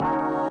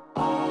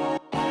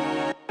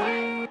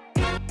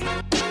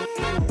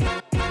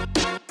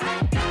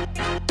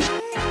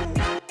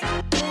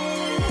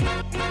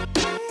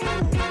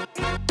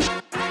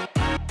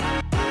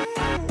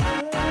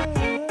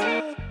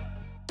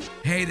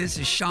Hey, this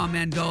is Sean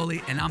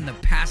Mandoli, and I'm the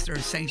pastor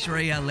of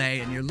Sanctuary LA,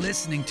 and you're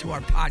listening to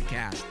our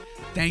podcast.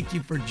 Thank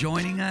you for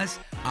joining us.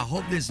 I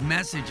hope this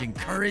message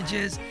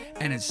encourages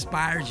and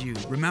inspires you.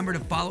 Remember to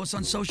follow us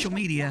on social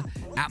media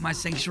at My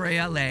Sanctuary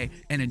LA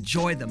and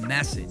enjoy the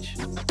message.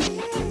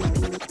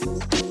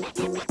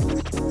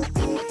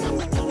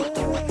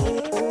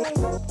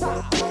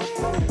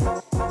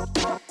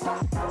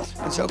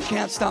 And so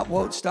can't stop,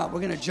 won't stop.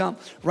 We're going to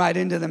jump right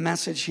into the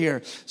message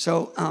here.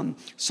 So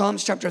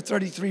Psalms chapter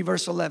 33,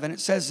 verse 11, it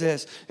says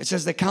this. It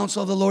says, the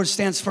counsel of the Lord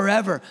stands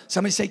forever.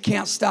 Somebody say,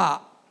 can't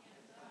stop.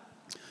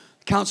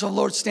 The counsel of the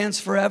Lord stands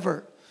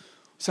forever.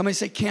 Somebody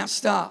say, can't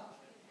stop.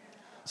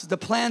 So the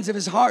plans of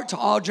his heart to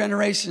all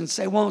generations,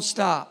 say, won't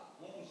stop.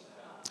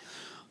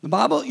 The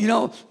Bible,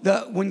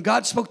 when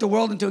God spoke the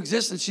world into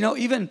existence,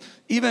 even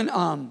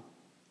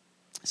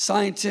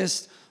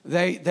scientists,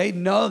 They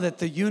know that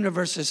the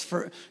universe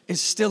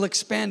is still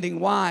expanding.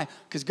 Why?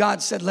 Because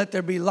God said, let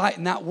there be light,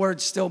 and that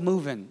word's still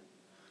moving.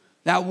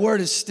 That word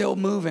is still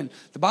moving.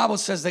 The Bible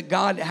says that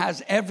God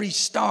has every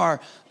star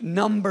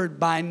numbered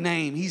by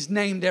name. He's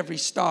named every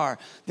star.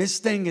 This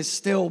thing is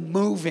still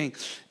moving.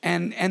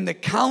 And the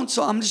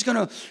counsel, I'm just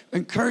going to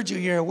encourage you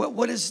here.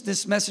 What is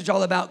this message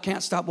all about?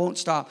 Can't stop, won't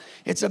stop.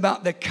 It's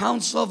about the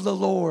counsel of the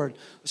Lord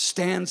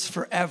stands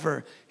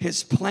forever.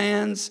 His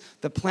plans,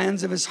 the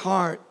plans of his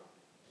heart,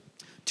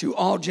 to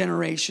all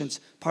generations.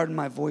 Pardon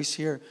my voice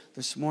here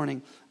this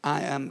morning.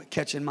 I am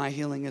catching my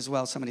healing as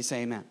well. Somebody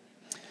say amen.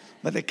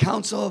 But the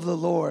counsel of the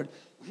Lord,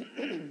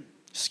 the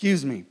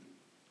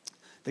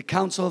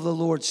counsel of the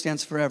Lord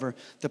stands forever.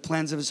 The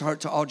plans of his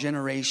heart to all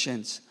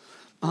generations.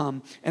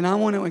 And I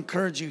want to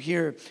encourage you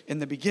here in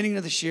the beginning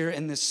of this year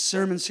in this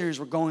sermon series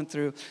we're going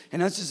through.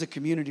 And us as a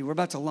community, we're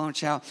about to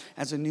launch out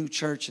as a new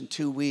church in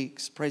 2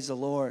 weeks. Praise the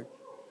Lord.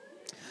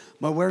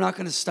 But we're not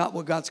going to stop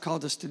what God's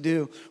called us to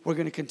do. We're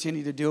going to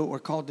continue to do what we're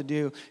called to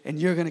do. And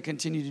you're going to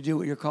continue to do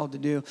what you're called to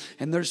do.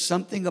 And there's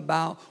something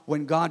about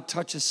when God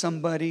touches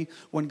somebody,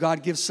 when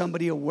God gives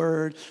somebody a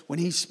word, when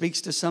he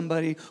speaks to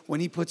somebody, when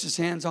he puts his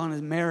hands on a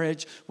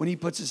marriage, when he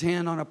puts his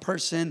hand on a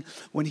person,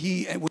 when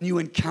you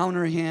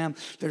encounter him,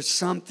 there's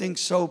something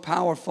so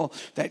powerful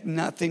that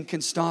nothing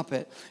can stop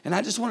it. And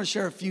I just want to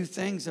share a few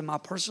things in my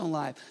personal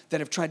life that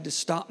have tried to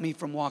stop me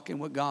from walking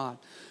with God.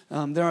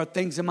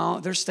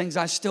 There's things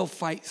I still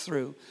fight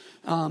through.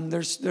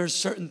 There's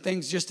certain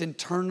things just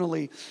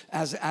internally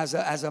as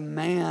a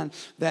man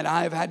that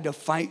I've had to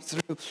fight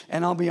through.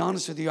 And I'll be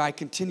honest with you, I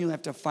continually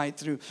have to fight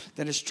through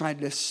that has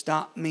tried to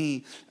stop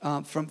me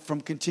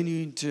from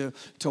continuing to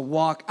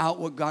walk out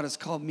what God has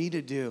called me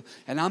to do.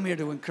 And I'm here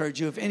to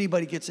encourage you. If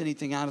anybody gets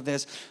anything out of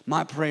this,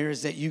 my prayer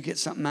is that you get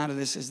something out of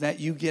this, is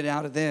that you get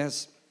out of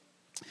this.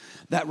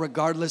 That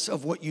regardless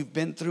of what you've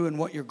been through and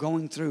what you're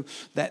going through,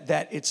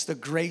 that it's the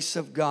grace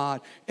of God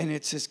and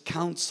it's his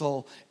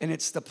counsel and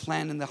it's the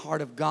plan in the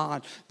heart of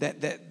God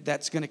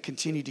that's going to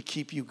continue to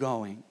keep you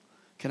going.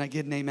 Can I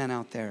get an amen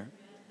out there?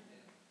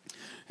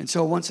 And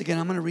so once again,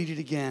 I'm going to read it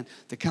again.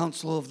 The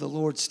counsel of the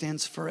Lord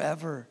stands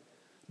forever.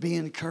 Be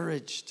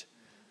encouraged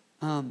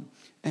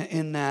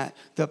in that.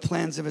 The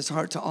plans of his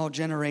heart to all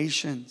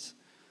generations.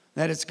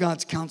 That it's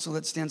God's counsel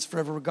that stands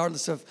forever,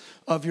 regardless of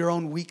your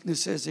own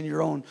weaknesses and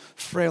your own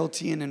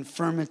frailty and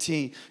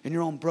infirmity and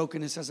your own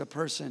brokenness as a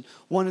person.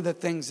 One of the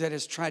things that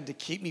has tried to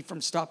keep me from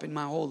stopping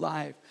my whole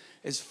life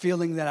is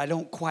feeling that I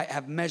don't quite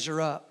have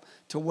measure up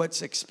to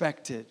what's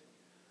expected.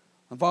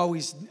 I've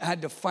always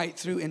had to fight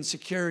through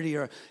insecurity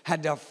or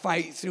had to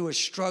fight through a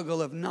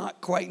struggle of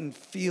not quite and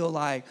feel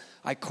like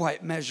I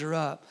quite measure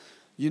up.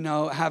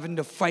 Having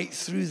to fight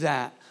through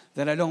that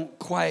I don't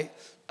quite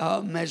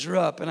measure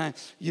up. And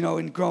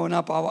in growing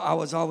up, I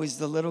was always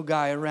the little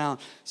guy around.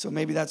 So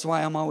maybe that's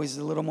why I'm always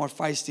a little more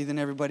feisty than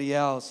everybody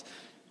else.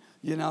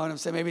 You know what I'm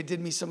saying? Maybe it did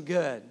me some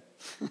good.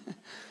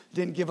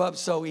 Didn't give up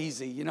so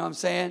easy. You know what I'm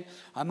saying?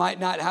 I might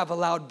not have a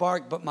loud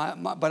bark, but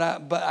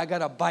I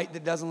got a bite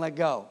that doesn't let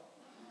go.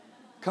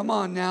 Come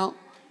on now.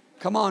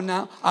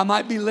 I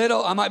might be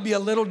a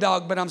little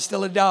dog, but I'm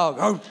still a dog.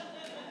 Oh.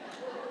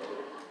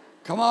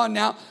 Come on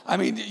now.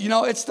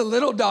 It's the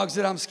little dogs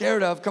that I'm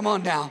scared of. Come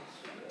on now.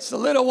 It's the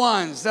little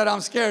ones that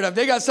I'm scared of.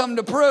 They got something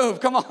to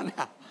prove. Come on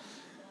now.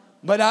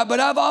 But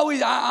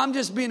I'm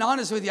just being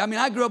honest with you.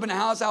 I grew up in a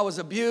house, I was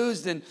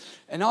abused and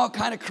all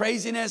kind of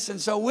craziness. And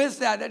so with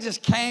that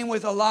just came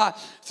with a lot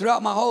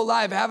throughout my whole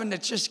life, having to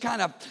just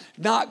kind of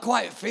not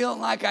quite feeling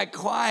like I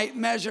quite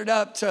measured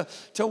up to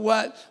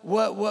what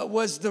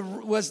was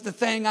the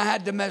thing I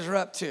had to measure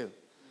up to.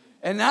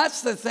 And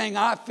that's the thing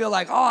I feel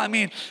like,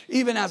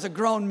 even as a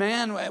grown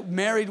man,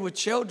 married with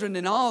children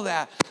and all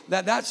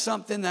that's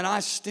something that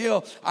I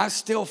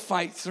still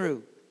fight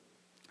through.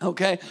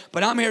 Okay?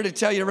 But I'm here to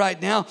tell you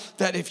right now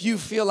that if you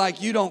feel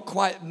like you don't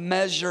quite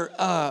measure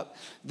up,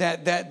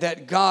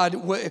 that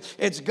God,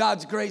 it's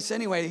God's grace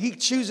anyway. He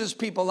chooses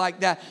people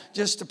like that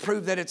just to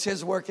prove that it's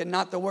his work and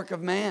not the work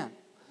of man.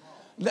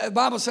 The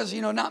Bible says,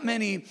 not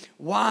many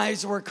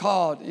wise were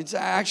called. It's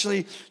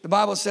actually, the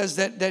Bible says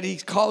that he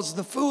calls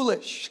the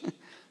foolish.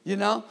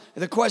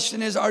 The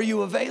question is, are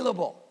you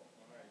available?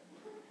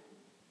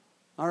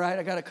 All right,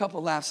 I got a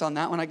couple laughs on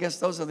that one. I guess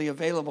those are the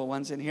available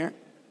ones in here.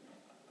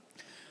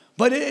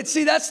 But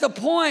see, that's the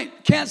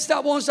point. Can't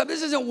stop, won't stop.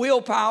 This isn't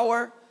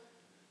willpower.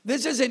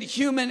 This isn't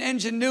human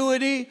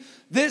ingenuity.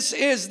 This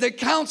is the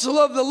counsel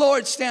of the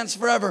Lord stands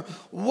forever.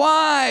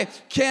 Why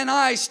can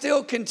I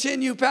still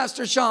continue,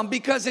 Pastor Sean?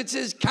 Because it's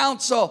his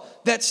counsel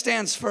that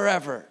stands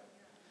forever.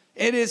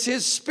 It is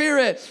his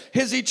spirit,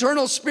 his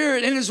eternal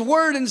spirit, and his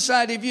word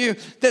inside of you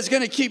that's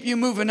going to keep you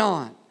moving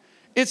on.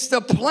 It's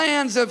the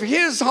plans of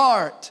his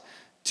heart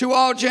to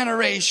all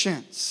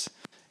generations.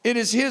 It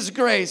is his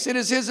grace. It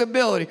is his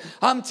ability.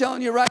 I'm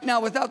telling you right now,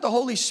 without the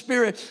Holy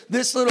Spirit,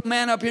 this little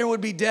man up here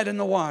would be dead in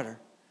the water.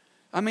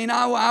 I mean,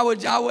 I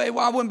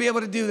wouldn't be able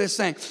to do this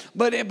thing,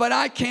 but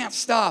I can't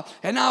stop,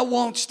 and I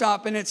won't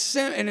stop, and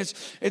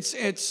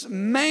it's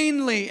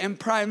mainly and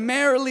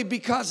primarily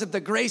because of the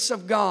grace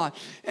of God,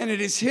 and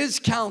it is his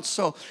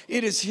counsel,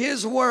 it is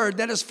his word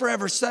that is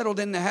forever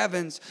settled in the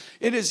heavens.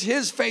 It is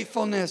his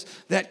faithfulness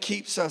that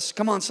keeps us.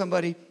 Come on,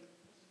 somebody.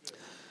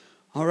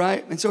 All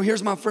right, and so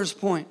here's my first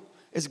point: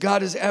 is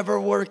God is ever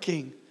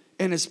working,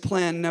 and his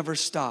plan never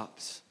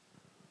stops.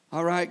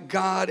 All right,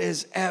 God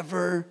is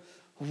ever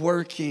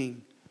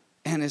working,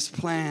 and his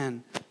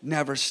plan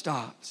never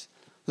stops.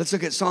 Let's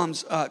look at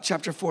Psalms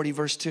chapter 40,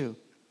 verse 2.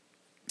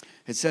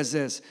 It says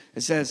this.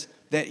 It says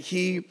that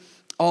he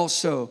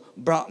also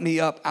brought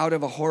me up out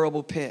of a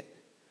horrible pit,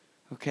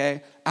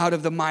 okay, out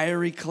of the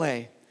miry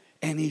clay,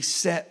 and he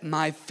set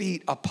my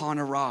feet upon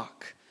a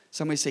rock.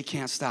 Somebody say,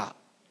 can't stop.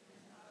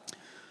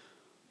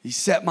 He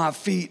set my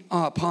feet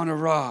upon a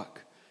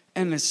rock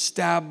and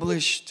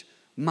established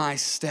my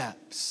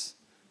steps.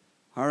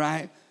 All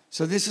right?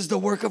 So this is the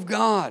work of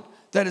God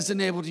that has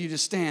enabled you to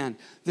stand.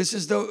 This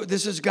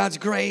is God's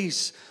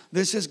grace.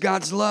 This is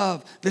God's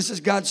love. This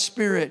is God's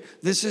spirit.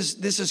 This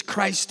is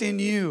Christ in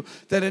you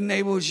that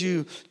enables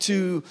you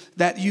to,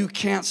 that you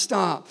can't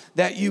stop,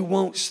 that you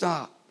won't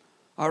stop.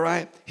 All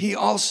right? He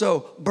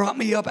also brought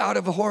me up out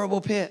of a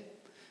horrible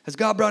pit. Has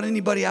God brought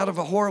anybody out of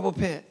a horrible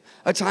pit?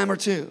 A time or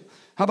two?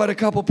 How about a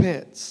couple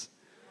pits?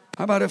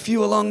 How about a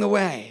few along the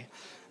way?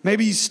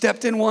 Maybe you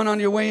stepped in one on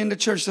your way into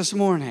church this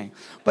morning.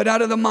 But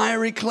out of the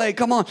miry clay,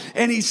 come on.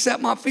 And he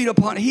set my feet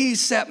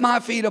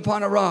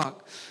upon a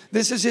rock.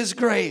 This is his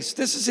grace.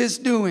 This is his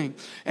doing.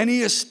 And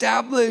he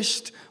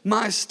established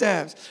my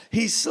steps.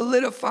 He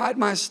solidified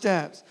my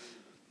steps.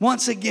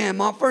 Once again,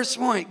 my first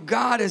point,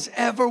 God is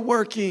ever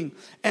working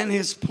and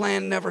his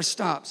plan never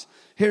stops.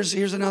 Here's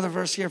another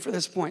verse here for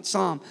this point.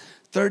 Psalm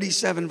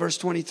 37, verse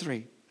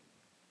 23.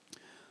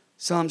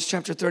 Psalms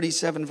chapter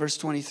 37, verse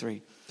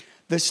 23.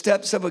 The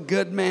steps of a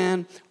good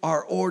man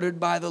are ordered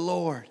by the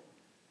Lord.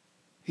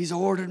 He's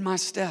ordered my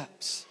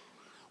steps.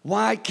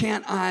 Why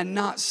can't I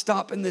not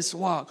stop in this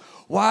walk?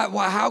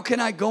 How can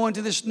I go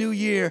into this new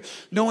year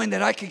knowing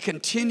that I can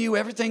continue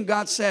everything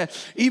God said?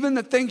 Even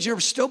the things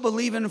you're still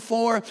believing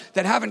for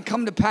that haven't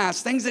come to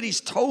pass, things that he's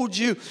told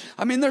you.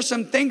 I mean, there's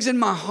some things in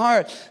my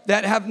heart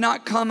that have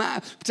not come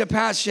to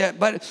pass yet.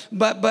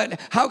 But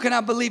how can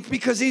I believe?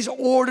 Because he's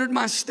ordered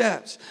my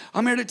steps.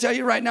 I'm here to tell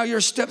you right now,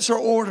 your steps are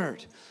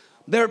ordered.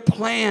 They're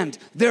planned.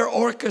 They're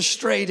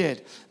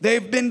orchestrated.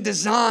 They've been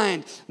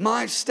designed.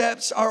 My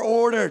steps are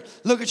ordered.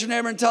 Look at your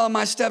neighbor and tell him,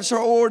 my steps are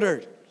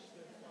ordered.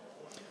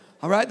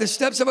 All right? The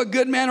steps of a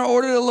good man are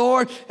ordered of the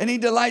Lord, and he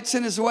delights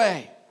in his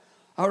way.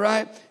 All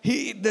right?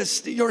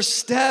 Your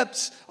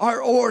steps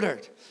are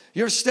ordered.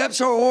 Your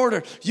steps are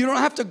ordered. You don't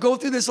have to go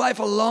through this life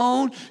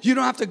alone. You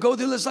don't have to go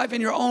through this life in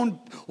your own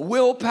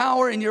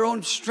willpower and your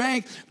own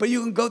strength, but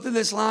you can go through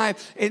this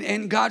life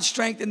in God's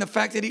strength and the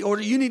fact that he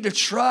ordered. You need to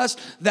trust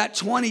that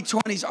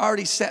 2020 is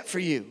already set for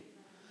you.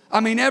 I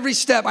mean, every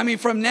step. I mean,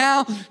 from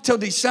now till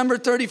December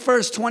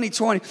 31st,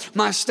 2020,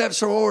 my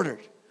steps are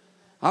ordered.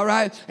 All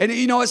right? And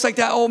you know, it's like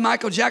that old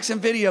Michael Jackson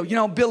video, you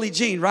know, Billie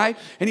Jean, right?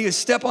 And he would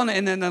step on it,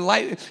 and then the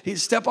light, he'd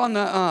step on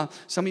the,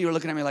 some of you are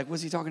looking at me like,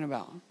 what's he talking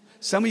about?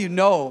 Some of you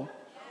know.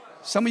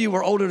 Some of you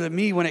were older than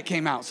me when it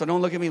came out, so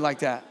don't look at me like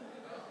that.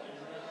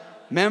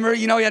 Remember,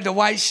 you know, he had the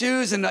white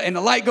shoes, and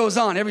the light goes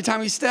on every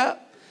time he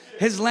step.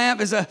 His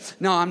lamp is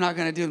no, I'm not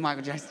going to do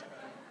Michael Jackson.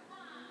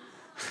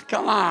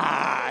 Come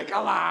on.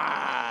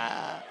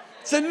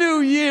 It's a new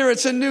year.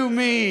 It's a new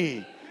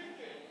me.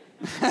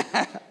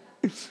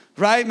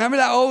 Right? Remember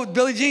that old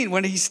Billie Jean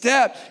when he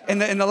stepped and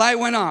the light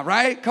went on,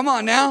 right? Come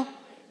on now.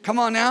 You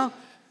know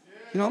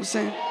what I'm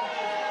saying?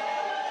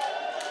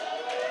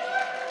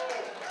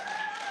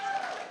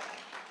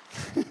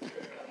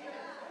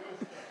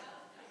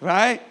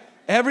 Right?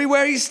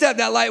 Everywhere he stepped,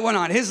 that light went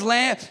on.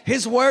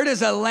 His word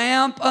is a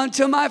lamp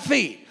unto my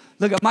feet.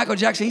 Look at Michael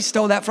Jackson. He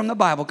stole that from the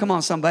Bible. Come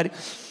on, somebody.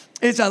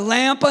 It's a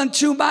lamp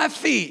unto my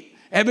feet.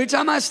 Every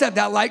time I step,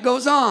 that light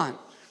goes on.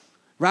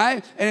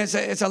 Right? And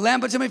it's a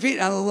lamp unto my feet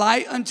and a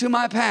light unto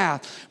my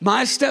path.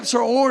 My steps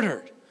are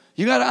ordered.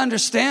 You got to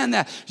understand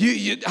that.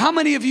 How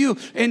many of you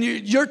in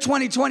your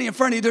 2020 in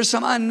front of you, there's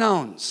some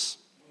unknowns?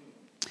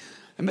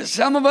 And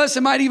some of us,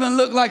 it might even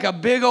look like a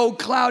big old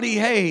cloudy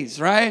haze,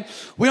 right?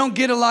 We don't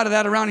get a lot of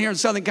that around here in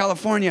Southern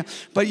California.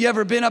 But you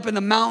ever been up in the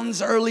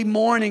mountains early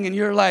morning and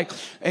you're like,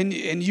 and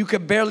you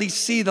could barely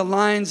see the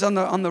lines on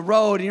the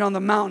road, and you're on the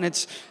mountain,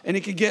 it's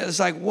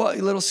like, what,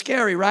 a little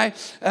scary, right?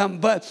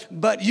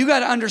 But you got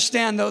to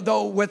understand,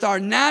 though, with our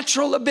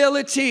natural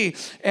ability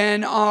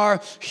and our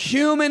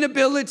human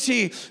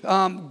ability,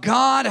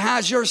 God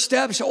has your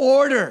steps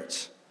ordered.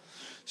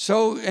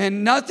 So,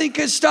 and nothing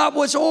can stop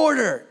what's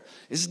ordered.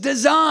 It's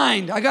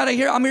designed.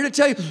 I'm here to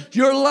tell you,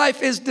 your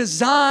life is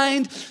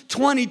designed.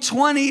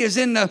 2020 is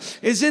in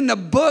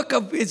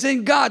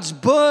God's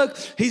book.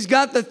 He's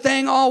got the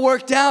thing all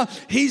worked out.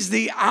 He's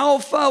the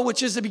Alpha,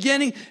 which is the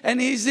beginning, and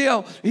he's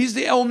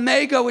the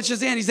Omega, which is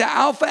the end. He's the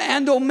Alpha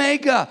and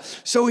Omega.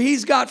 So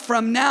he's got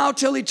from now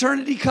till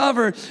eternity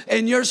covered,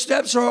 and your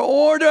steps are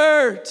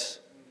ordered.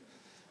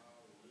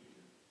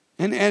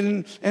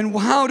 And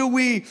how do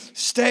we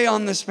stay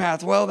on this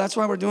path? Well, that's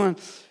why we're doing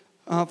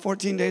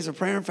 14 days of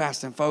prayer and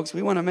fasting, folks.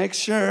 We want to make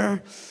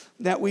sure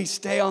that we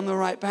stay on the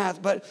right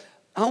path. But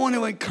I want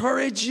to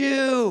encourage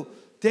you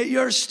that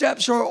your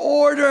steps are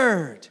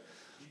ordered,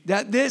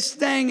 that this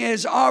thing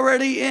is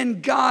already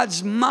in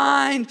God's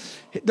mind.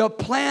 The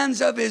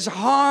plans of his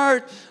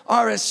heart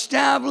are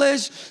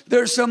established.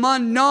 There's some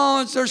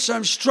unknowns, there's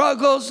some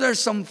struggles, there's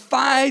some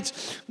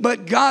fights,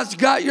 but God's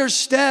got your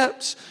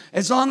steps.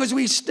 As long as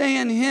we stay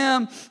in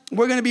him,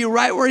 we're going to be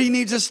right where he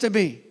needs us to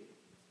be.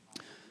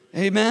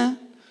 Amen.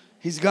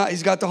 He's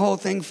got the whole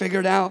thing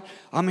figured out.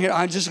 I'm here.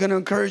 I'm just going to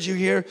encourage you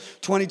here.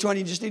 2020,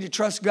 you just need to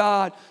trust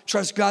God.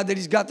 Trust God that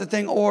he's got the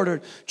thing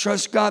ordered.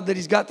 Trust God that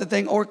he's got the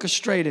thing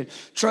orchestrated.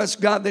 Trust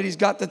God that he's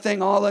got the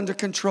thing all under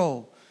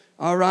control.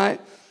 All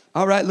right?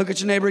 All right, look at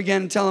your neighbor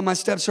again and tell him my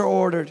steps are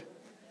ordered.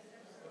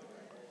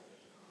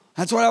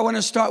 That's what I want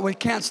to start with.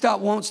 Can't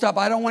stop, won't stop.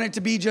 I don't want it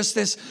to be just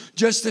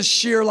this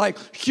sheer like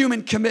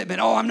human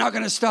commitment. Oh, I'm not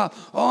going to stop.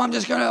 Oh, I'm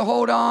just going to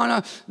hold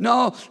on.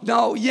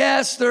 No.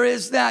 Yes, there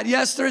is that.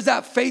 Yes, there is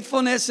that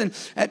faithfulness. And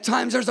at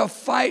times there's a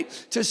fight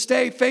to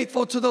stay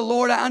faithful to the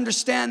Lord. I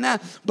understand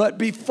that. But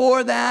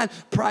before that,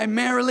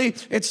 primarily,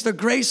 it's the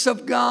grace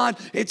of God.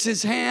 It's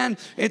his hand.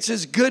 It's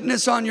his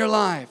goodness on your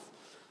life.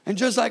 And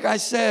just like I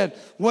said,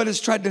 what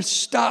has tried to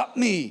stop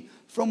me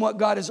from what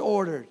God has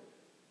ordered?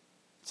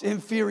 It's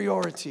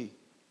inferiority.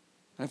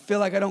 I feel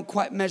like I don't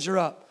quite measure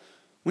up.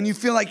 When you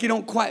feel like you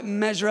don't quite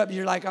measure up,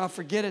 you're like, I'll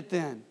forget it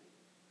then.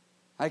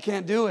 I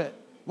can't do it.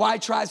 Why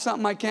try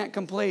something I can't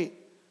complete?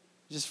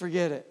 Just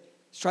forget it.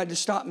 It's tried to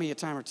stop me a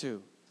time or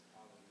two.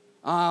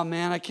 Oh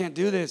man, I can't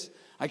do this.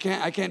 I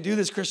can't do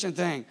this Christian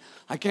thing.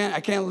 I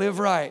can't live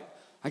right.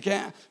 I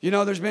can't,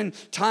 there's been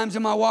times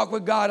in my walk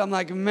with God, I'm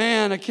like,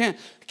 man, I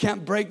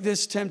can't break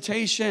this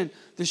temptation,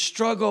 this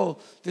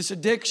struggle, this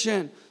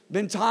addiction.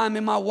 Been time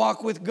in my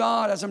walk with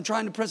God as I'm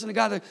trying to press into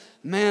God, like,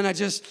 man,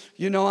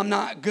 I'm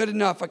not good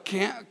enough. I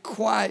can't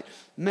quite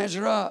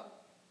measure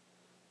up.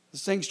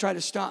 These things try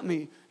to stop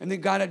me. And then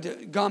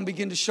God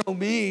began to show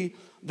me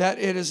that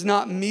it is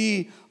not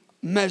me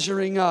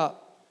measuring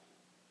up.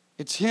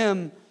 It's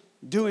him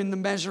doing the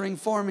measuring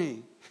for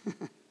me.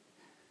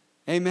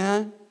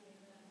 Amen?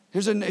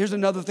 Here's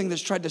another thing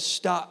that's tried to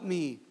stop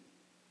me.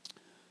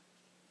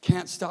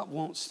 Can't stop,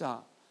 won't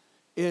stop.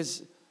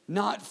 Is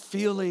not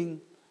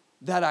feeling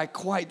that I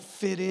quite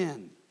fit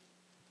in.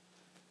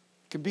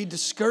 It can be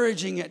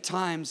discouraging at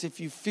times if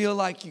you feel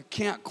like you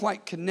can't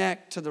quite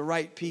connect to the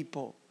right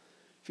people.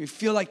 If you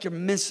feel like you're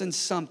missing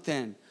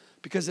something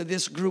because of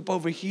this group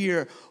over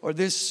here or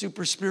this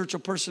super spiritual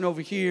person over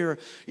here.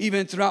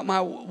 Even throughout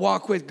my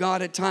walk with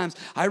God at times,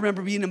 I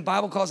remember being in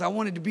Bible college. I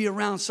wanted to be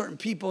around certain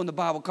people in the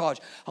Bible college.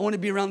 I wanted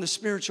to be around the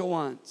spiritual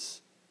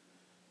ones.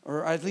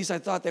 Or at least I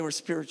thought they were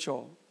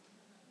spiritual.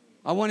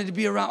 I wanted to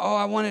be around,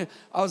 I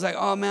was like,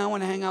 oh man, I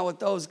want to hang out with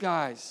those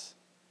guys.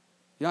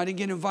 I didn't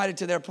get invited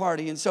to their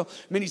party. And so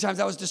many times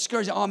I was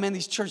discouraged. Oh man,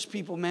 these church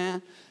people,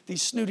 man.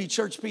 These snooty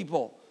church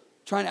people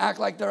trying to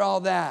act like they're all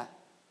that.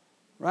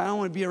 Right? I don't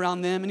want to be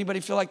around them. Anybody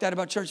feel like that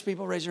about church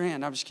people? Raise your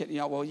hand. I'm just kidding.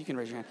 Well, you can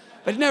raise your hand.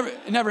 But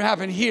it never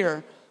happened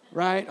here,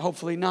 right?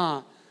 Hopefully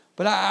not.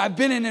 But I've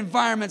been in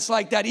environments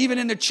like that, even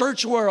in the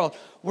church world,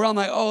 where I'm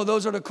like, oh,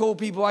 those are the cool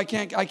people. I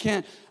can't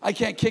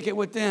kick it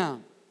with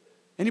them.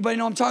 Anybody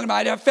know what I'm talking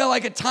about? I felt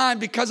like at time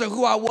because of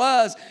who I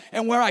was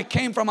and where I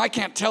came from, I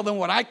can't tell them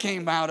what I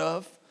came out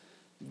of.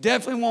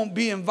 Definitely won't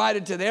be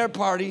invited to their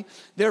party,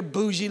 their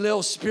bougie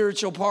little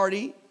spiritual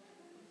party.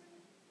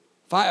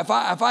 If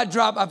I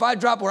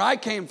drop where I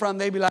came from,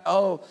 they'd be like,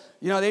 oh,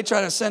 they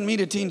try to send me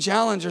to Teen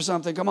Challenge or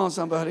something. Come on,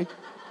 somebody.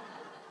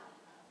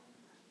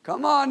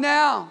 Come on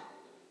now.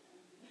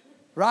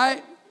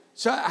 Right?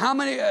 So how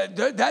many,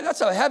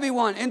 that's a heavy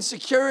one,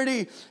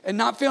 insecurity and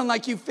not feeling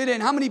like you fit in.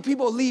 How many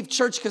people leave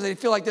church because they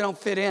feel like they don't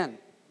fit in?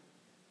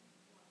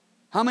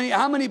 How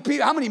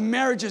many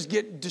marriages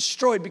get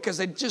destroyed because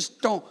they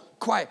just don't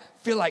quite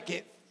feel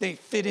like they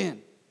fit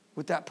in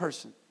with that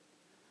person?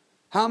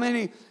 How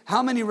many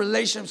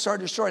relationships are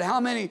destroyed?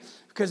 How many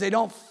because they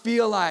don't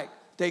feel like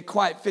they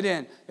quite fit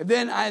in. And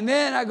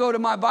then I go to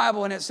my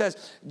Bible and it says,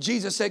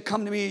 Jesus said,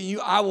 come to me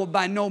and I will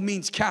by no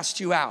means cast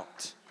you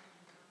out.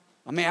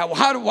 I mean,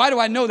 why do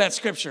I know that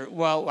scripture?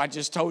 Well, I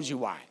just told you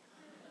why.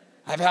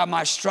 I've had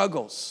my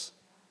struggles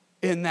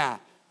in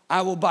that.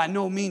 I will by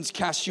no means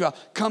cast you out.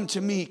 Come to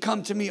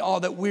me, all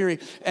that weary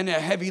and are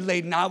heavy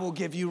laden. I will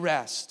give you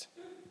rest.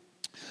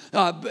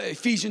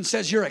 Ephesians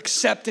says you're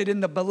accepted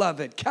in the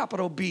beloved.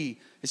 Capital B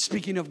is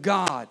speaking of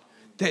God.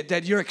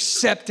 That you're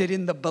accepted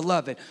in the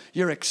beloved.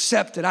 You're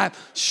accepted. I've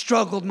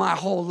struggled my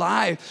whole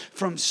life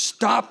from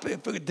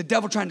the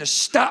devil trying to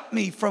stop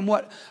me from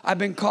what I've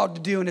been called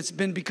to do. And it's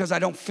been because I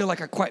don't feel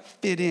like I quite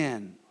fit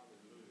in.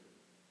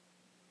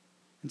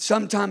 And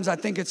sometimes I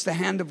think it's the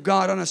hand of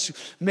God on us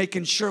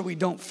making sure we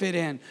don't fit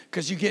in.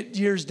 Because you get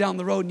years down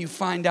the road and you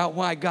find out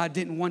why God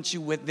didn't want you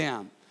with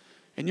them.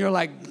 And you're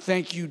like,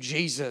 thank you,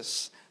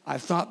 Jesus. I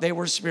thought they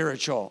were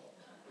spiritual.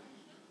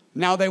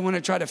 Now they want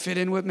to try to fit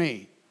in with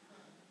me.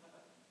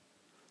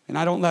 And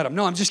I don't let them.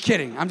 No, I'm just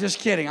kidding.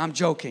 I'm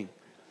joking.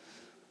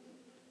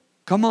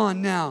 Come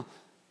on now.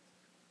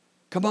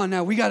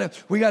 We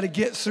gotta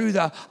get through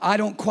the I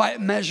don't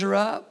quite measure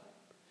up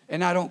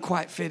and I don't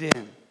quite fit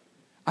in.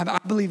 I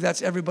believe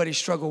that's everybody's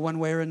struggle one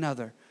way or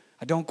another.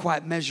 I don't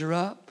quite measure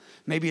up.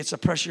 Maybe it's the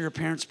pressure your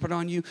parents put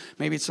on you.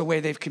 Maybe it's the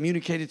way they've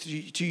communicated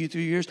to you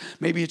through years.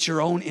 Maybe it's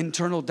your own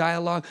internal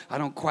dialogue. I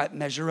don't quite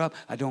measure up.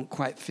 I don't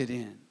quite fit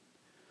in.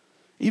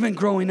 Even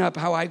growing up,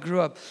 how I grew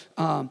up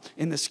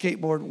in the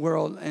skateboard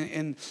world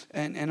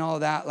and all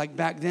that, like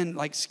back then,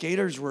 like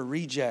skaters were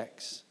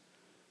rejects.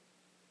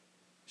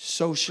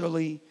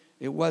 Socially,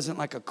 it wasn't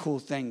like a cool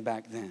thing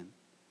back then.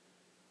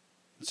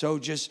 So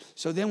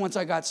then once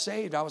I got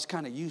saved, I was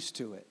kind of used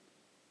to it.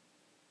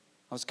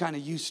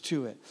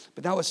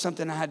 But that was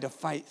something I had to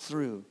fight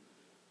through.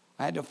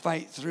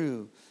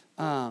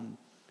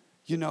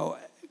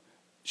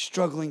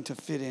 Struggling to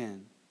fit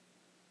in.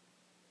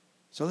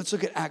 So let's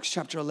look at Acts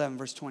chapter 11,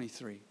 verse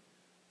 23.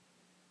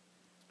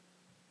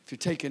 If you're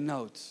taking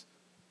notes,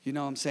 you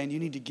know what I'm saying? You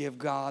need to give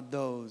God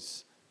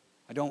those.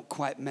 I don't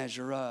quite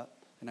measure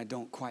up and I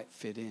don't quite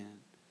fit in.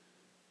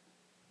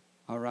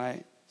 All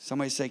right?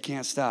 Somebody say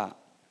can't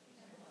stop.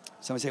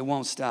 Somebody say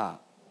won't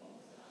stop.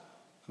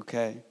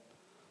 Okay?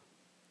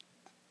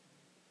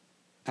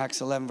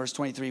 Acts 11, verse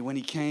 23. When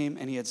he came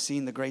and he had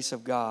seen the grace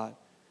of God,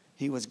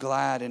 he was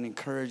glad and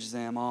encouraged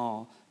them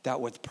all that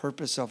with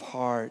purpose of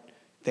heart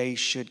they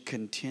should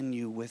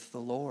continue with the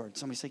Lord.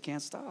 Somebody say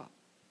can't stop.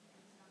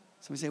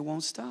 Somebody say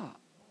won't stop.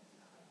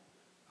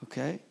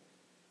 Okay?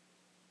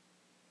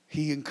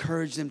 He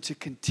encouraged them to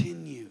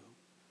continue.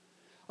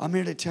 I'm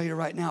here to tell you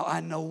right now, I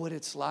know what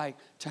it's like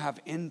to have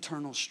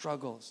internal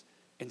struggles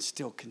and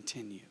still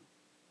continue.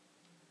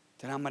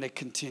 That I'm going to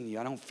continue.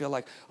 I don't feel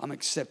like I'm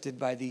accepted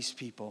by these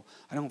people.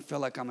 I don't feel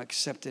like I'm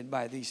accepted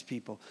by these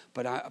people.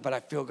 But I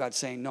feel God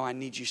saying, no, I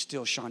need you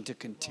still, Sean, to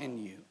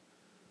continue.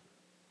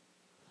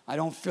 I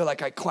don't feel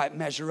like I quite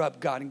measure up,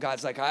 God. And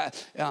God's like,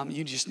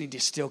 you just need to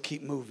still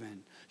keep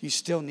moving. You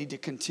still need to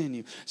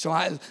continue. So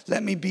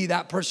let me be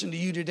that person to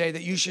you today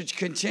that you should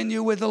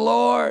continue with the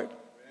Lord.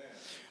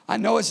 I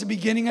know it's the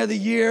beginning of the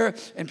year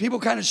and people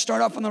kind of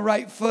start off on the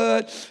right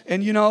foot.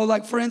 And,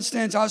 like for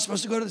instance, I was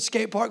supposed to go to the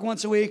skate park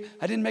once a week.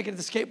 I didn't make it to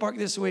the skate park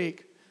this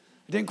week.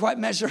 I didn't quite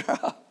measure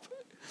up.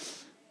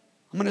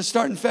 I'm going to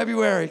start in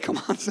February. Come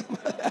on,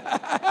 somebody.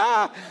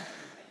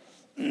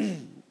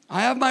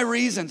 I have my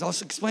reasons. I'll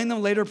explain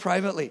them later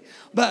privately.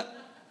 But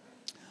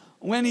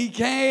when he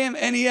came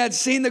and he had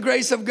seen the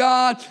grace of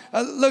God,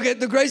 look at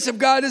the grace of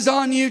God is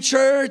on you,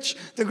 church.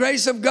 The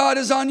grace of God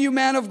is on you,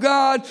 man of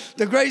God.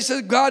 The grace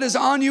of God is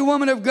on you,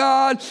 woman of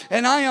God.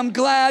 And I am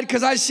glad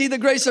because I see the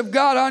grace of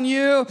God on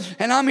you.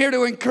 And I'm here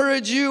to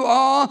encourage you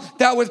all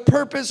that with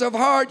purpose of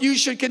heart, you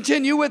should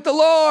continue with the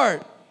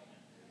Lord.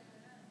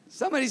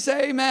 Somebody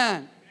say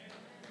amen.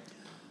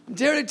 I'm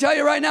here to tell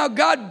you right now,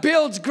 God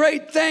builds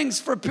great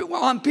things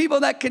on people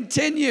that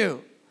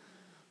continue.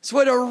 It's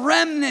what a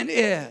remnant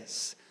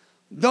is.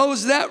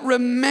 Those that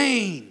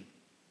remain,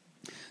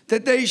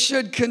 that they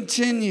should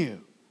continue.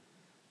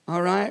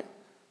 All right?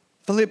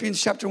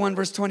 Philippians chapter 1,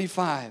 verse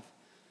 25.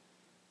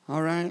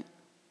 All right?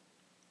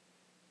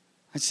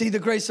 I see the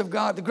grace of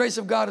God. The grace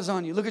of God is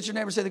on you. Look at your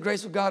neighbor and say, the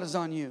grace of God is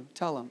on you.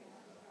 Tell him.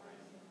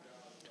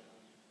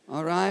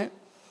 All right?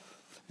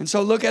 And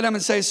so look at him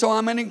and say, so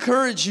I'm going to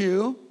encourage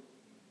you.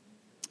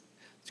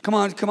 Come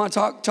on,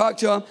 talk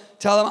to him.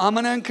 Tell him, I'm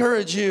going to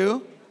encourage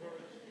you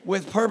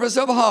with purpose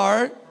of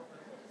heart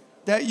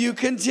that you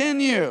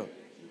continue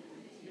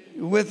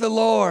with the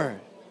Lord.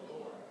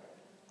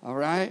 All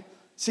right?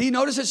 See,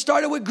 notice it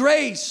started with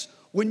grace.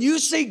 When you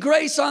see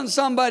grace on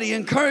somebody,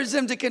 encourage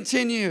them to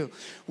continue.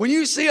 When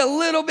you see a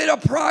little bit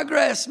of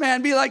progress,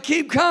 man, be like,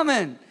 keep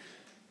coming.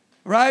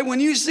 Right? When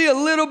you see a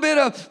little bit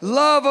of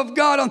love of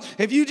God,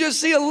 if you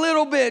just see a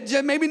little bit,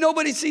 maybe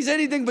nobody sees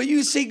anything, but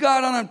you see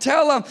God on them,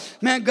 tell them,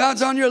 man,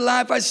 God's on your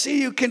life. I see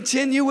you.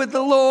 Continue with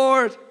the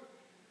Lord.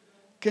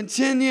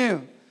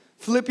 Continue.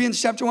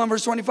 Philippians chapter 1,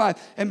 verse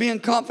 25. And being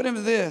confident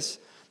of this,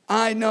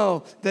 I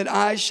know that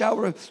I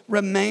shall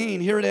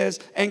remain, here it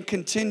is, and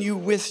continue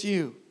with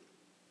you.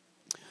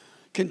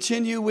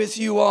 continue with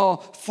you all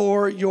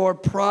for your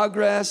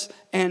progress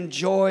and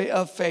joy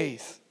of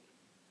faith.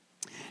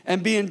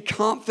 And being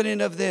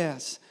confident of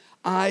this,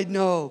 I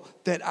know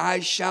that I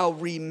shall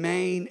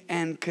remain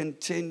and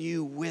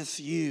continue with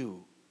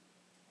you.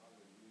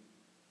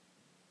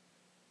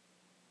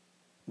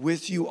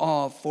 With you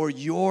all for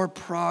your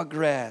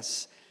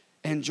progress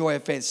and joy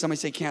of faith. Somebody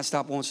say, can't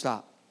stop, won't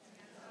stop.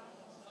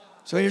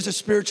 So here's a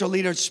spiritual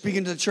leader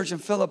speaking to the church in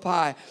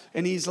Philippi.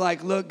 And he's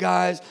like, look,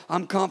 guys,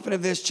 I'm confident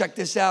of this. Check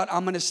this out.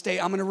 I'm going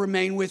to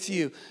remain with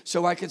you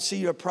so I can see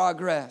your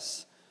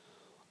progress.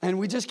 And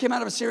we just came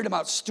out of a series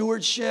about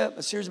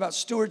stewardship.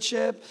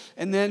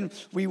 And then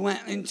we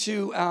went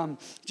into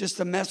just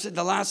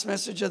the last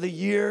message of the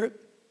year.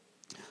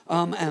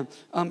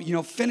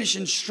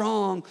 Finishing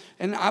strong.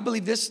 And I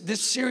believe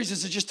this series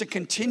is just a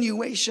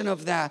continuation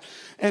of that.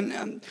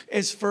 And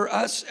it's for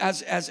us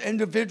as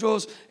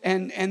individuals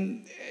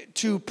and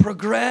to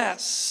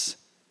progress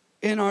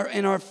in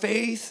our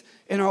faith,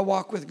 in our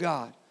walk with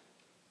God.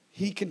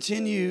 He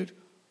continued.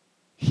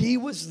 He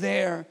was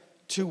there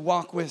to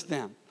walk with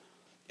them.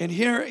 And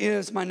here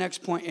is my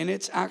next point, and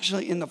it's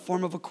actually in the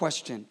form of a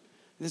question.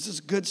 This is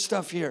good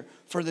stuff here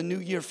for the new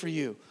year for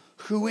you.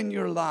 Who in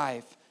your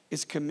life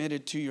is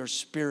committed to your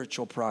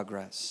spiritual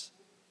progress?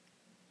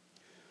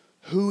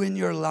 Who in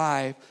your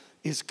life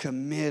is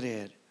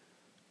committed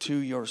to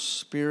your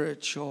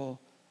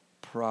spiritual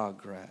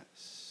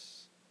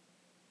progress?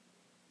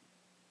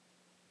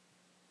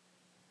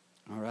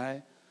 All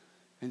right?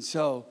 And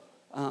so,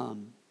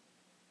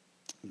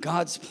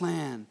 God's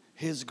plan,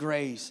 His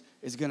grace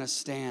is going to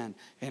stand.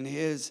 And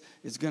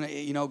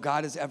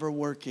God is ever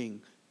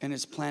working, and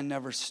His plan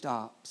never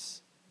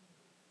stops.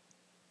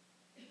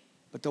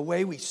 But the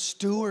way we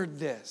steward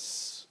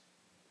this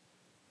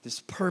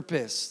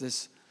purpose,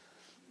 this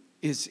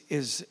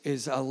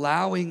is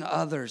allowing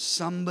others,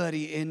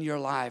 somebody in your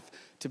life,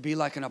 to be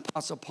like an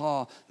Apostle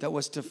Paul that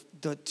was to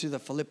the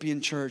Philippian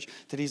church,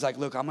 that he's like,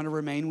 look, I'm going to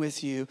remain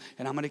with you,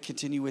 and I'm going to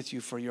continue with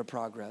you for your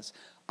progress.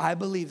 I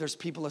believe there's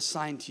people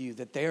assigned to you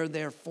that they're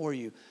there for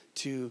you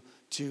to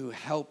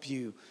help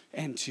you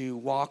and to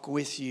walk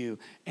with you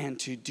and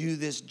to do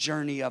this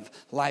journey of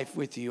life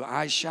with you.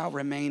 I shall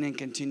remain and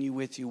continue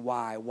with you.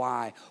 Why?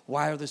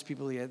 Why are those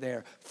people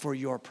there? For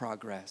your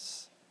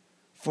progress.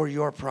 For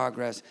your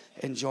progress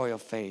and joy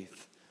of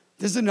faith.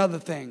 This is another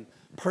thing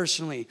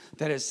personally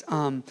that has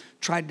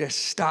tried to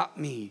stop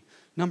me.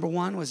 Number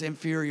one was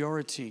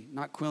inferiority,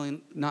 not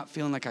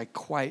feeling like I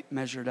quite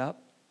measured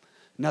up.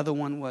 Another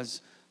one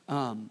was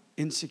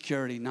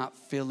insecurity, not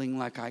feeling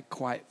like I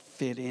quite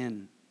fit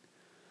in.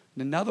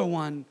 And another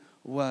one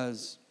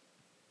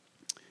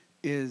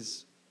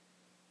is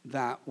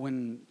that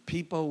when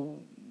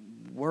people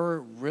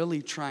were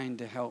really trying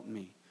to help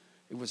me,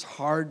 it was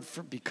hard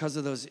because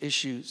of those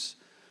issues.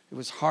 It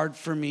was hard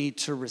for me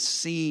to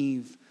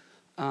receive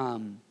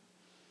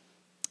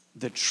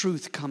the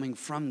truth coming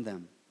from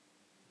them.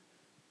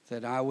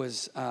 That I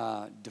was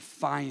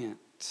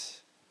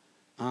defiant.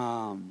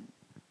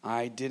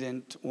 I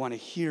didn't want to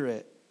hear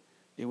it.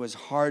 It was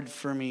hard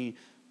for me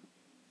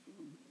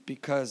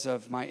because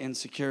of my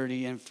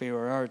insecurity,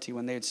 inferiority.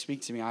 When they would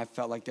speak to me, I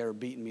felt like they were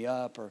beating me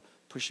up or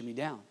pushing me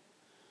down.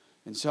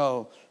 And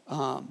so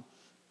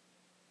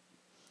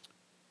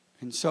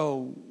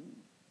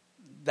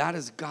that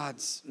is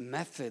God's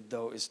method,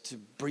 though, is to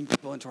bring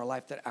people into our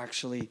life that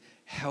actually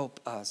help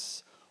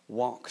us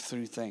walk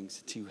through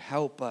things, to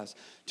help us,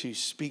 to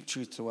speak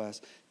truth to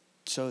us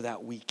so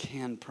that we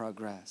can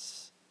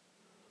progress.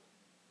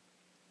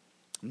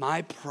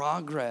 My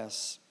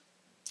progress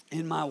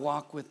in my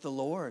walk with the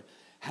Lord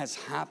has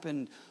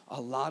happened a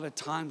lot of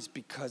times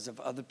because of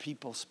other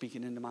people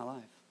speaking into my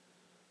life,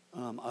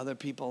 other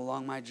people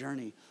along my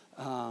journey.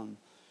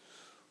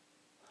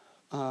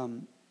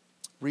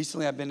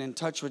 Recently, I've been in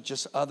touch with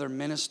just other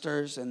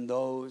ministers and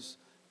those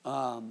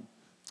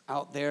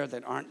out there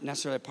that aren't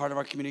necessarily a part of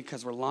our community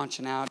because we're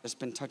launching out. Just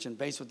been touching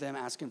base with them,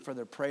 asking for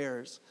their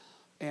prayers.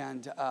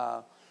 And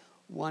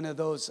one of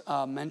those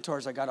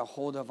mentors I got a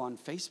hold of on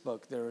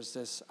Facebook, there was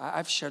this,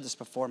 I've shared this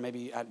before,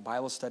 maybe at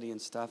Bible study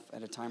and stuff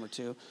at a time or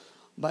two.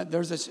 But there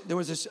was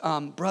this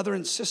brother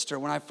and sister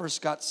when I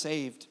first got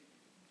saved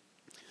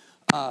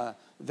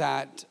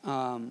that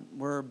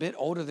were a bit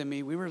older than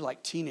me. We were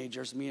like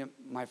teenagers, me and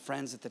my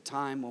friends at the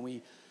time, when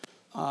we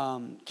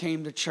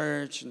came to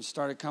church and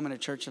started coming to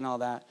church and all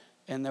that.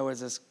 And there was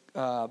this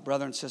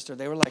brother and sister.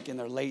 They were like in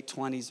their late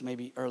 20s,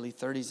 maybe early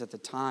 30s at the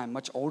time,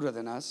 much older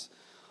than us.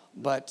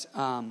 But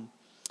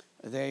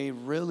they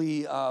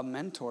really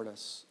mentored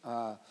us,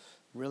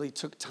 really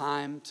took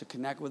time to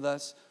connect with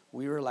us.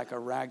 We were like a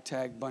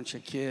ragtag bunch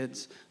of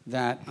kids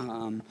that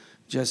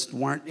just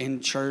weren't in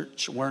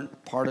church,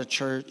 weren't part of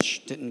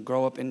church, didn't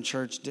grow up in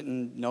church,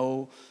 didn't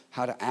know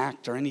how to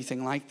act or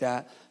anything like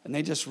that. And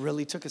they just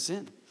really took us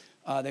in.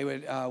 They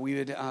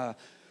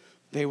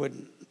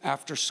would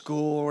after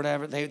school or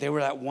whatever, they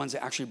were that ones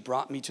that actually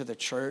brought me to the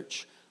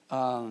church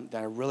that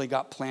I really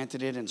got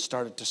planted in and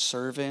started to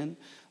serve in.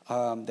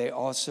 They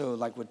also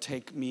would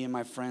take me and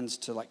my friends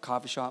to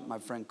coffee shop. My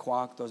friend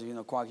Kwok, those of you who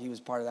know Kwok, he was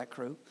part of that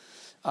crew.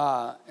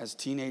 As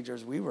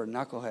teenagers, we were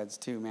knuckleheads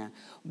too, man.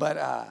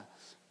 But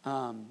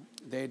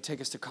they'd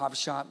take us to coffee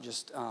shop,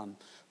 just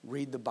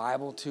read the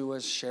Bible to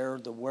us, share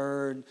the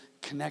word,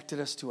 connected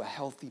us to a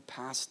healthy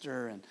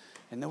pastor.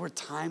 And there were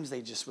times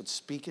they just would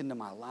speak into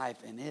my life,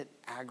 and it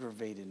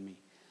aggravated me.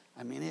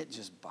 I mean, it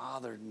just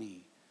bothered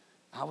me.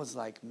 I was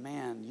like,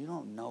 man, you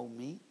don't know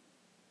me.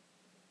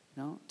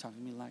 No, talking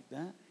to me like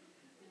that.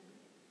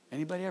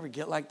 Anybody ever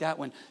get like that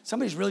when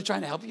somebody's really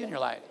trying to help you and you're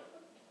like,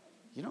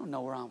 you don't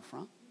know where I'm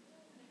from?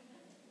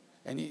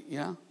 And you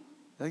know,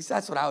 at least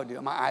that's what I would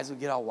do. My eyes would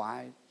get all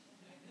wide.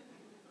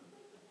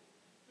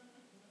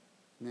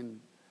 And then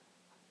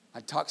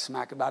I'd talk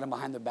smack about him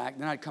behind their back.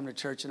 Then I'd come to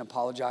church and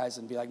apologize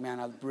and be like, man,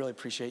 I really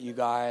appreciate you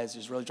guys.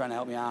 Just really trying to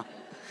help me out.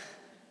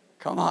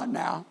 Come on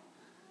now.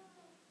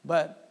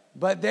 But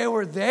they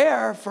were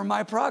there for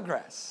my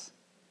progress.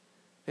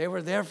 They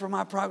were there for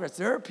my progress.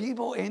 There are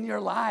people in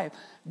your life.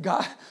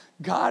 God,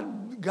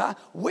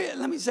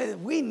 let me say that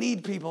we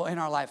need people in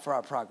our life for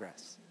our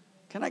progress.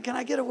 Can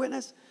I get a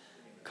witness?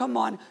 Come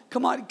on.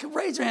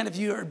 Raise your hand if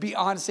you be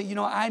honest. Say,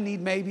 I need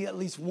maybe at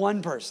least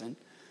one person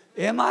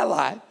in my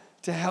life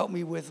to help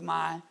me with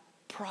my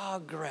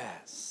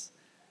progress,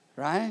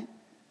 right?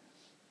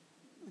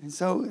 And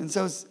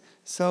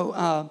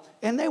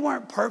they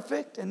weren't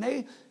perfect, and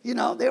they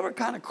were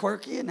kind of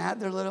quirky and had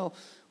their little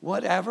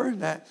whatever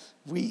that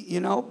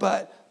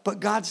but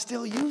God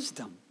still used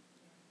them,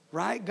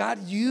 right?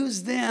 God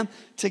used them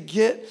to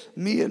get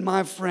me and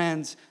my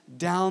friends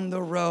down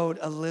the road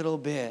a little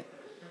bit.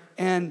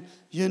 And,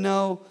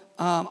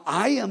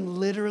 I am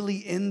literally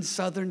in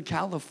Southern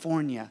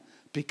California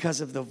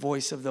because of the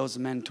voice of those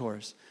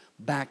mentors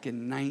back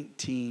in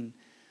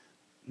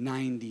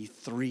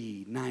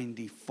 1993,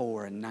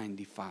 94, and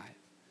 95.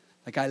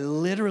 Like I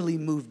literally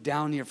moved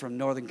down here from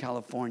Northern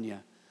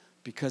California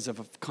because of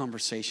a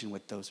conversation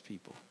with those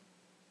people.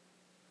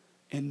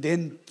 And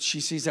then she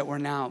sees that we're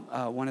now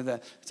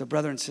it's a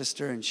brother and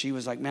sister, and she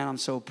was like, man, I'm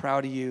so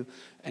proud of you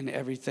and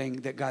everything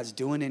that God's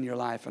doing in your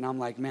life. And I'm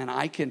like, man,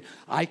 I can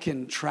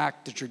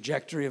track the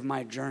trajectory of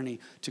my journey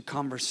to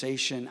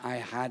conversation I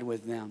had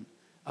with them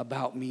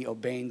about me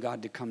obeying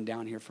God to come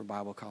down here for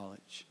Bible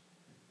college.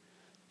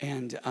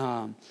 And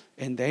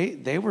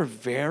they were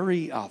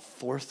very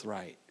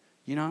forthright.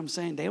 You know what I'm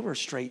saying? They were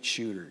straight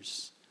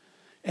shooters.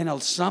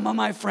 And some of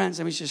my friends,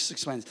 let me just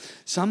explain this.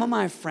 Some of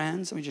my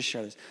friends, let me just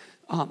share this,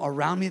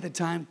 around me at the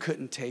time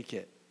couldn't take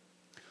it.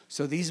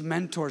 So these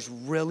mentors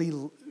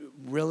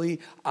really,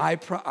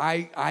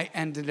 I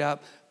ended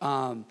up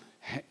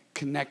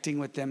connecting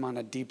with them on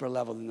a deeper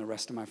level than the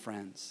rest of my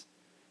friends.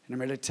 And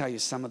I'm ready to tell you,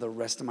 some of the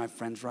rest of my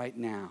friends right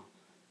now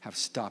have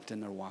stopped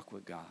in their walk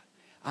with God.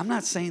 I'm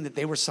not saying that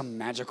they were some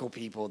magical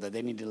people that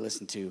they need to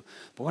listen to.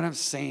 But what I'm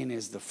saying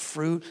is the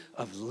fruit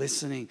of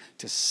listening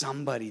to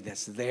somebody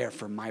that's there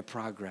for my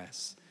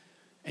progress.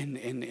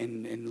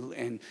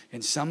 And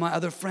some of my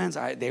other friends,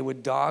 they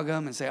would dog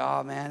them and say,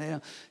 oh,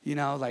 man,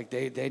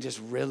 they just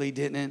really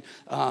didn't.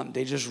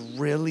 They just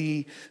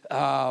really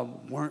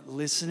weren't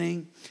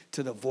listening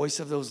to the voice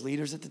of those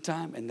leaders at the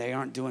time. And they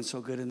aren't doing so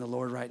good in the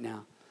Lord right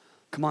now.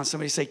 Come on,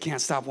 somebody say, can't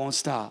stop, won't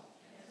stop.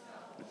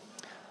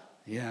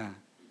 Yeah.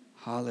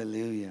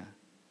 Hallelujah.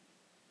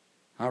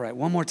 All right,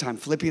 one more time.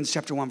 Philippians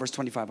chapter 1, verse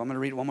 25. I'm going to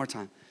read it one more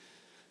time.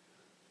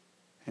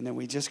 And then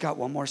we just got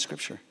one more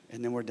scripture,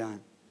 and then we're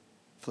done.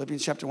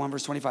 Philippians chapter 1,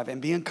 verse 25.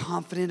 And being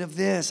confident of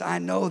this, I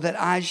know that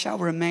I shall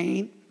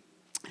remain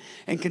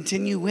and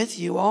continue with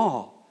you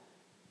all.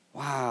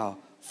 Wow.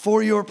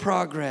 For your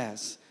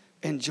progress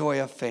and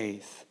joy of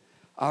faith.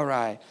 All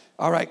right,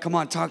 come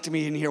on, talk to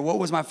me in here. What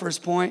was my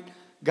first point?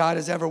 God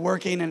is ever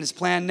working, and his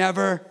plan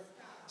never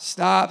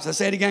stops. Let's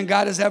say it again.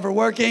 God is ever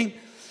working,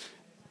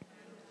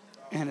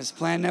 and his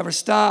plan never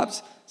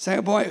stops.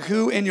 Second point,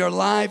 who in your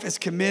life is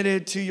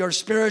committed to your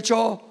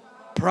spiritual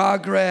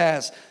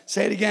progress?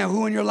 Say it again.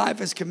 Who in your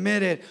life is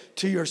committed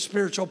to your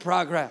spiritual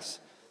progress?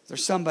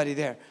 There's somebody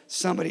there.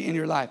 Somebody in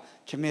your life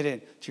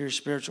committed to your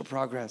spiritual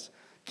progress.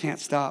 Can't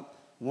stop,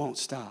 won't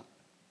stop.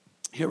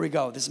 Here we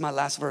go. This is my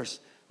last verse.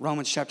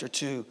 Romans chapter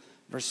 2,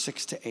 verse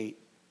 6 to 8.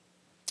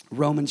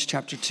 Romans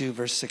chapter 2,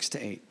 verse 6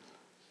 to 8.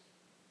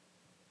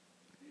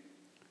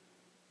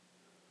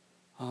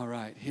 All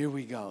right, here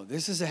we go.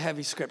 This is a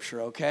heavy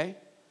scripture, okay?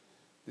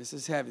 This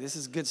is heavy. This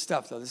is good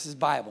stuff, though. This is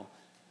Bible.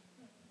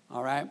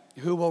 All right?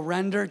 Who will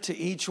render to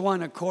each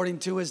one according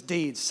to his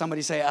deeds.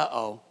 Somebody say,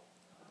 uh-oh.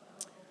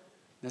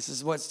 This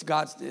is it's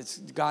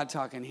God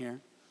talking here.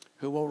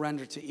 Who will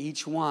render to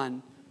each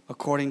one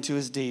according to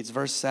his deeds.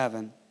 Verse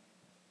 7.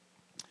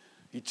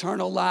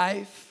 Eternal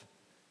life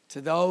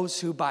to those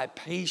who by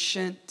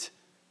patient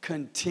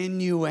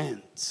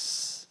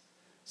continuance.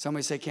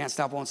 Somebody say, can't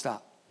stop, won't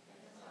stop.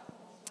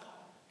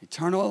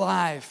 Eternal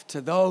life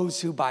to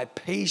those who by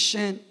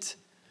patient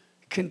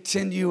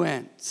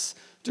continuance.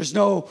 There's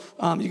no,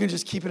 you can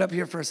just keep it up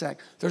here for a sec.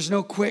 There's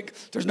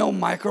no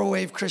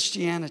microwave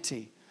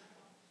Christianity.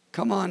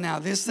 Come on now.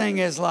 This thing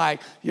is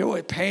like,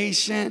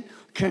 patient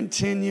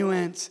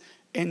continuance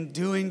in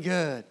doing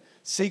good.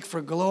 Seek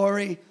for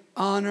glory,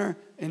 honor,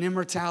 and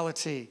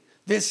immortality.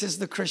 This is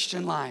the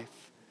Christian life.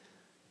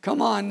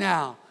 Come on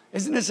now.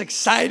 Isn't this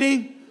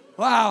exciting?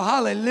 Wow,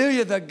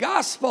 hallelujah, the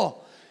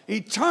gospel.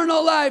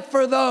 Eternal life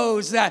for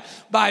those that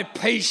by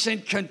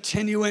patient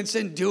continuance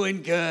in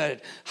doing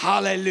good.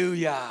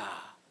 Hallelujah.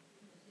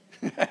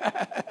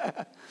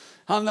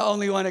 I'm the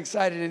only one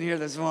excited in here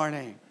this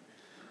morning.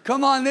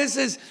 Come on, this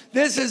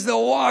is the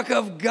walk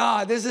of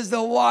God. This is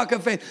the walk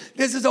of faith.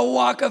 This is a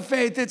walk of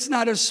faith. It's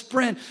not a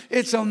sprint.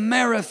 It's a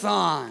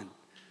marathon.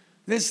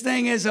 This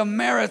thing is a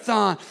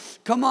marathon.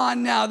 Come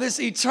on now, this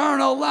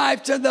eternal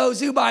life to those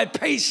who by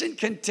patient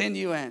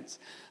continuance.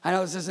 I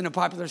know this isn't a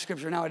popular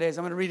scripture nowadays.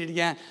 I'm going to read it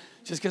again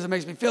just because it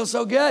makes me feel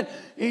so good.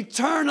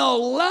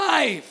 Eternal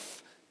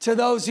life to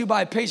those who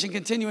by patient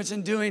continuance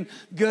in doing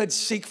good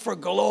seek for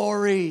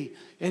glory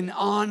and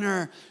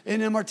honor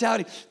and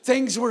immortality.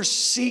 Things we're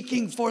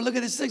seeking for. Look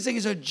at this thing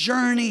is a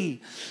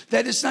journey.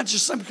 That it's not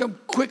just some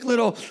quick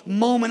little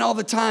moment all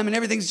the time and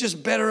everything's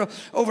just better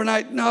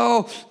overnight.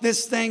 No,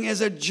 this thing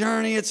is a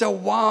journey. It's a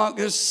walk.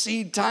 There's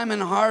seed time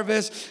and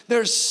harvest.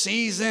 There's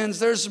seasons.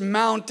 There's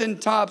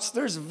mountaintops.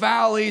 There's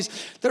valleys.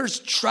 There's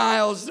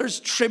trials.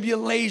 There's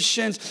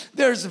tribulations.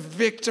 There's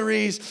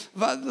victories.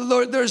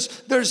 Lord,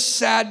 there's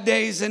sad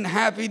days and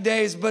happy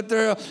days, but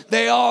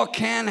they all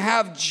can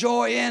have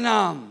joy in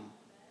them.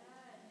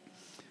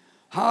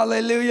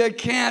 Hallelujah.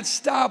 Can't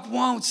stop,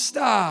 won't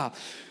stop.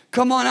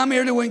 Come on, I'm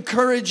here to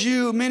encourage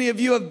you. Many of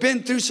you have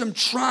been through some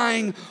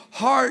trying,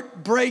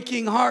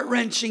 heartbreaking,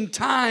 heart-wrenching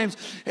times,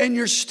 and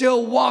you're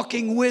still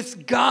walking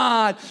with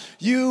God.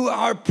 You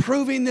are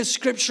proving this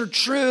scripture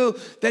true,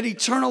 that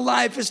eternal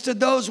life is to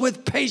those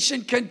with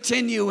patient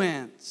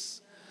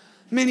continuance.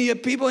 Many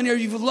people in here,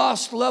 you've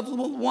lost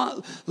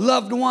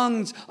loved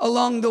ones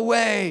along the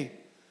way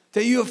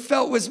that you have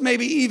felt was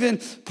maybe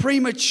even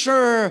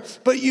premature,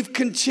 but you've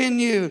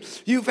continued.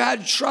 You've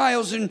had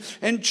trials and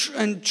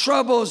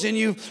troubles, and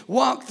you've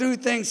walked through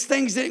things.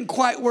 Things didn't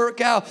quite work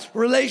out.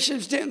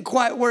 Relationships didn't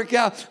quite work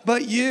out,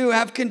 but you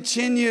have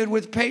continued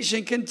with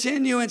patient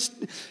continuance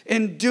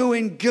in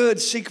doing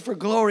good. Seek for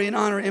glory and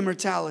honor,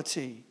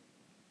 immortality.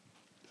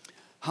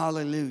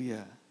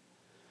 Hallelujah.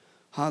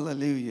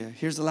 Hallelujah.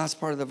 Here's the last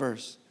part of the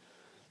verse.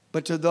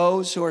 But to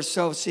those who are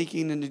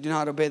self-seeking and do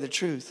not obey the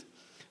truth,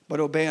 but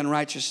obey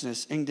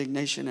unrighteousness,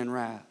 indignation, and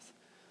wrath.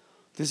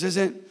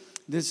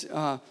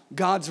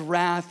 God's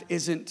wrath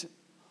isn't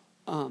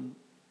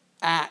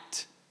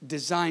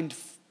designed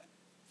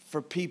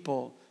for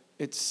people.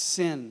 It's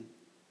sin.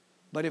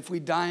 But if we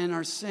die in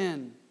our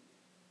sin,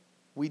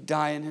 we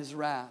die in his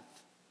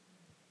wrath.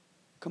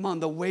 Come on,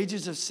 the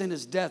wages of sin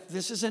is death.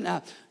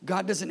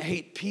 God doesn't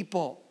hate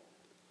people,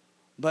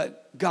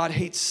 but God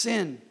hates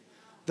sin.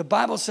 The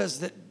Bible says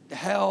that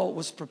hell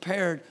was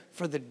prepared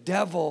for the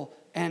devil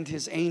and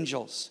his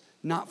angels,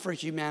 not for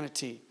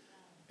humanity.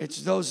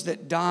 It's those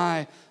that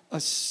die a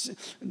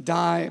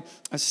sinner,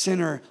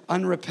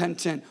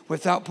 unrepentant,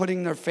 without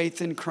putting their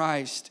faith in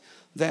Christ,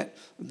 that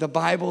the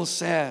Bible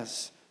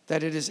says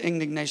that it is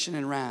indignation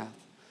and wrath.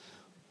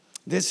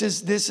 This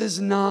is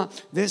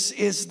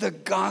the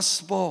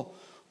gospel.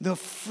 The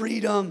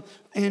freedom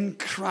in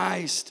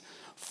Christ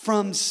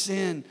from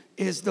sin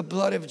is the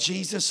blood of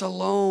Jesus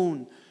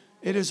alone.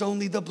 It is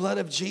only the blood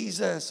of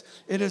Jesus.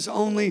 It is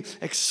only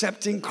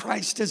accepting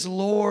Christ as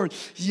Lord.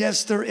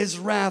 Yes, there is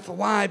wrath.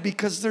 Why?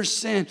 Because there's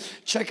sin.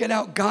 Check it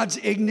out. God's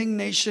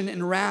indignation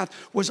and wrath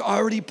was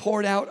already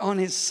poured out on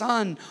his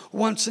Son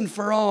once and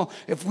for all.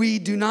 If we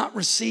do not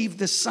receive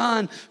the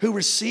Son who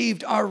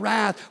received our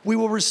wrath, we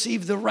will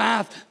receive the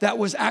wrath that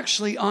was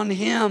actually on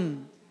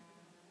him.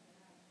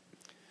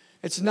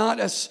 This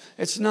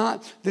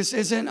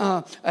isn't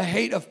a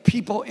hate of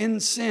people in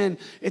sin.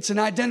 It's an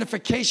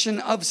identification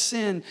of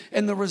sin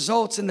and the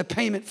results and the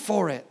payment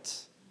for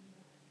it.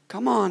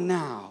 Come on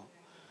now.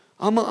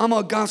 I'm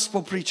a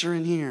gospel preacher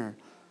in here.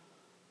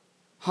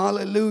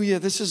 Hallelujah.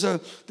 This is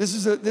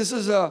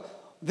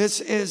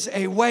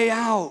a way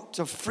out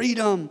of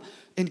freedom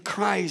in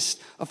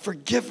Christ, of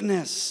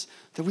forgiveness,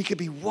 that we could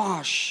be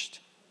washed.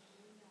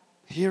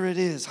 Here it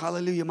is.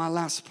 Hallelujah. My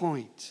last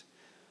point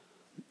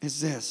is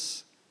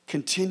this.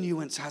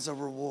 Continuance has a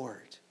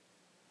reward.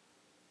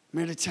 I'm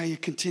here to tell you,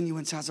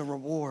 continuance has a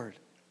reward.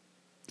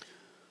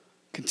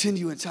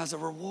 Continuance has a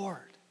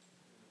reward.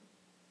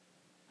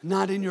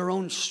 Not in your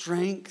own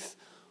strength,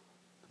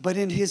 but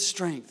in his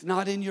strength.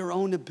 Not in your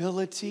own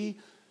ability.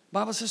 The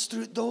Bible says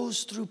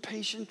through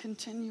patient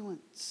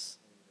continuance.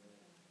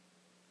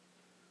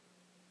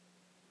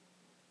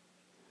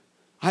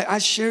 I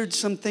shared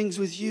some things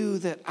with you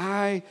that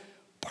I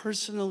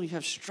personally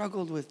have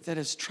struggled with, that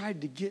has tried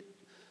to get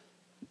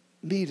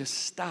me to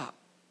stop,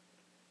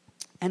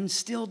 and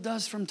still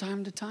does from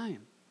time to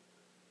time.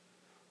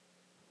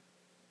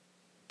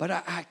 But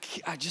I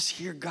just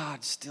hear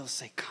God still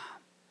say,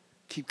 come,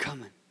 keep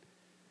coming,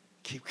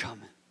 keep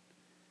coming,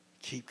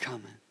 keep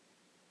coming.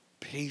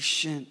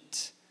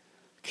 Patient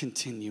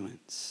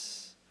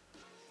continuance.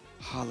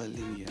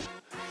 Hallelujah.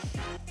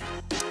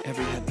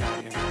 Every head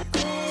bowed, every head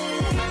closed.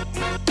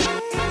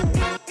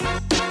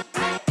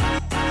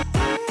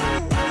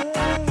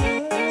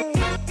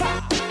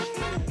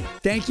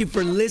 Thank you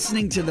for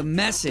listening to the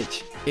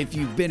message. If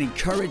you've been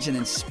encouraged and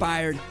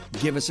inspired,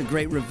 give us a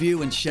great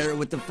review and share it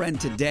with a friend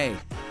today.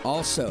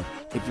 Also,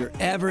 if you're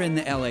ever in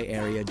the LA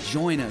area,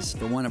 join us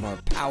for one of our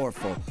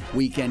powerful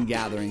weekend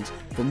gatherings.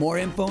 For more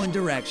info and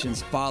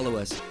directions, follow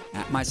us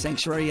at My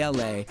Sanctuary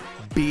LA.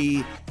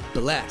 Be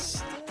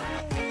blessed.